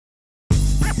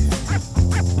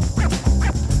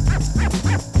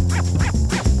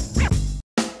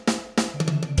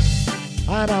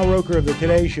I'm Al Roker of the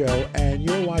Today Show, and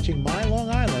you're watching My Long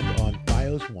Island on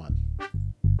BIOS 1.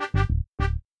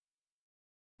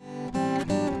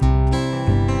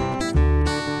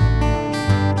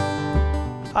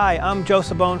 Hi, I'm Joe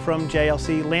Cerbone from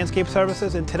JLC Landscape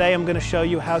Services, and today I'm going to show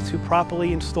you how to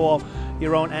properly install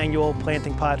your own annual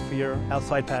planting pot for your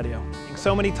outside patio.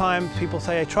 So many times people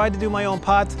say, I tried to do my own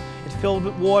pots, it's filled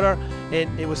with water,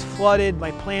 it was flooded,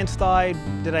 my plants died,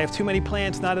 did I have too many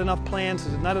plants, not enough plants,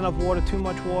 is it not enough water, too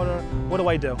much water, what do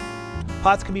I do?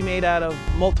 Pots can be made out of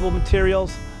multiple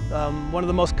materials. One of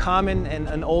the most common and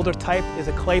an older type is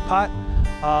a clay pot,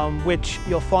 which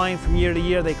you'll find from year to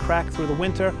year they crack through the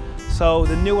winter. So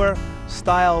the newer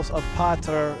styles of pots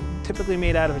are typically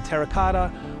made out of a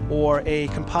terracotta or a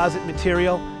composite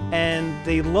material, and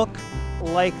they look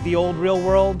like the old real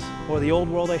world, or the old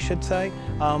world I should say,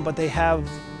 but they have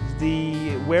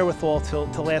the wherewithal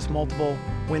to last multiple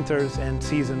winters and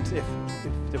seasons if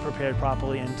they're prepared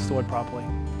properly and stored properly.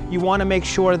 You want to make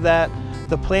sure that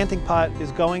the planting pot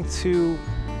is going to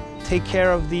take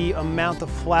care of the amount of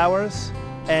flowers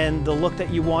and the look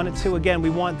that you want it to. Again,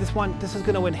 this is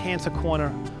going to enhance a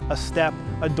corner, a step,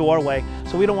 a doorway.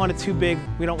 So we don't want it too big,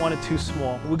 we don't want it too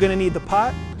small. We're going to need the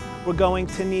pot, we're going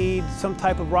to need some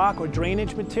type of rock or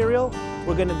drainage material.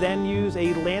 We're going to then use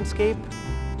a landscape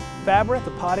fabric.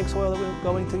 The potting soil that we're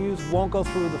going to use won't go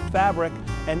through the fabric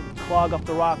and clog up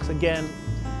the rocks. Again,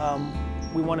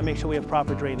 we want to make sure we have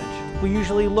proper drainage. We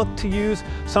usually look to use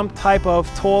some type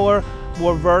of taller,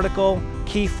 more vertical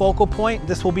key focal point.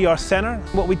 This will be our center.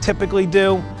 What we typically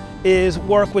do is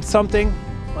work with something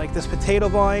like this potato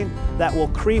vine that will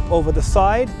creep over the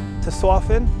side to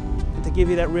soften and to give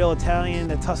you that real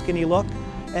Italian and Tuscany look.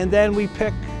 And then we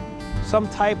pick some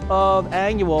type of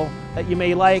annual that you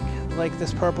may like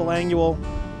this purple annual,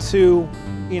 to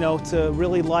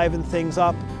really liven things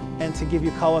up and to give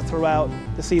you color throughout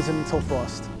the season until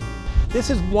frost. This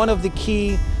is one of the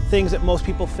key things that most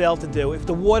people fail to do. If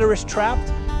the water is trapped,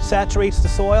 saturates the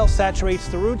soil, saturates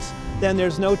the roots, then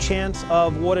there's no chance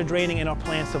of water draining and our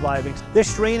plants surviving.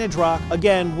 This drainage rock,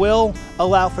 again, will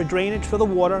allow for drainage for the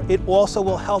water. It also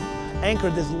will help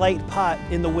anchor this light pot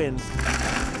in the wind.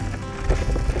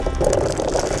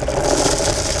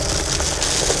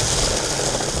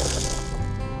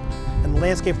 And the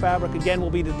landscape fabric, again,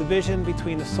 will be the division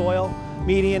between the soil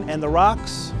median and the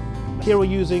rocks. Here we're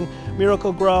using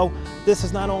Miracle Grow. This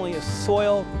is not only a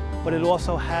soil, but it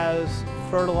also has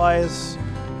fertilizer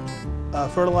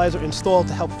installed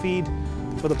to help feed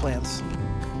for the plants.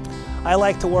 I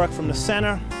like to work from the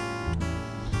center.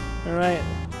 All right,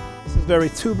 this is very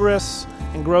tuberous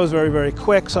and grows very, very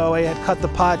quick, so I had cut the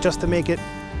pot just to make it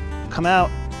come out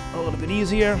a little bit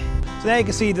easier. So now you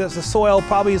can see the soil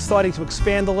probably is starting to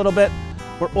expand a little bit.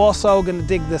 We're also going to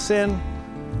dig this in.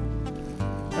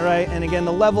 All right, and again,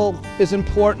 the level is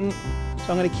important, so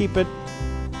I'm going to keep it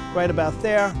right about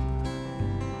there.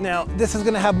 Now, this is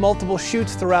going to have multiple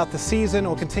shoots throughout the season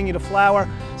or continue to flower,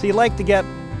 so you like to get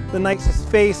the nicest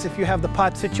space if you have the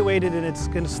pot situated and it's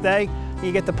going to stay.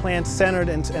 You get the plants centered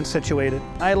and situated.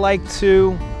 I like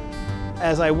to,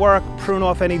 as I work, prune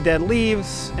off any dead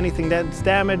leaves, anything that's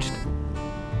damaged.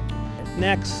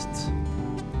 Next,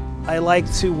 I like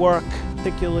to work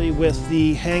particularly with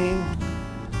the hanging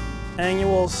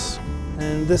annuals,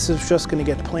 and this is just going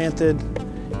to get planted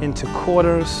into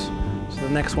quarters. So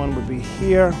the next one would be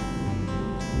here.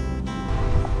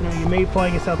 You may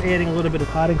find yourself adding a little bit of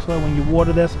potting soil when you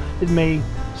water this. It may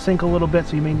sink a little bit,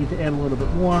 so you may need to add a little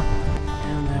bit more.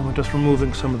 And then we're just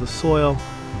removing some of the soil,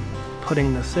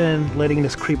 putting this in, letting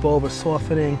this creep over,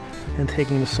 softening, and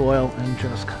taking the soil and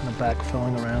just kind of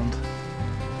backfilling around.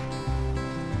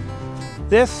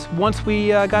 This, once we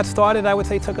got started, I would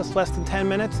say took us less than 10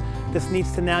 minutes. This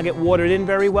needs to now get watered in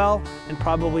very well, and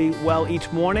probably well each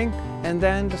morning, and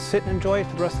then just sit and enjoy it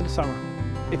for the rest of the summer.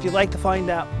 If you'd like to find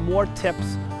out more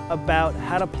tips about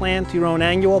how to plant your own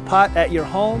annual pot at your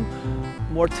home,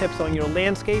 more tips on your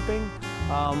landscaping,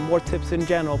 more tips in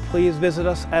general, please visit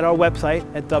us at our website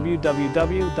at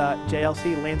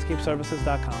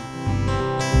www.jlclandscapeservices.com.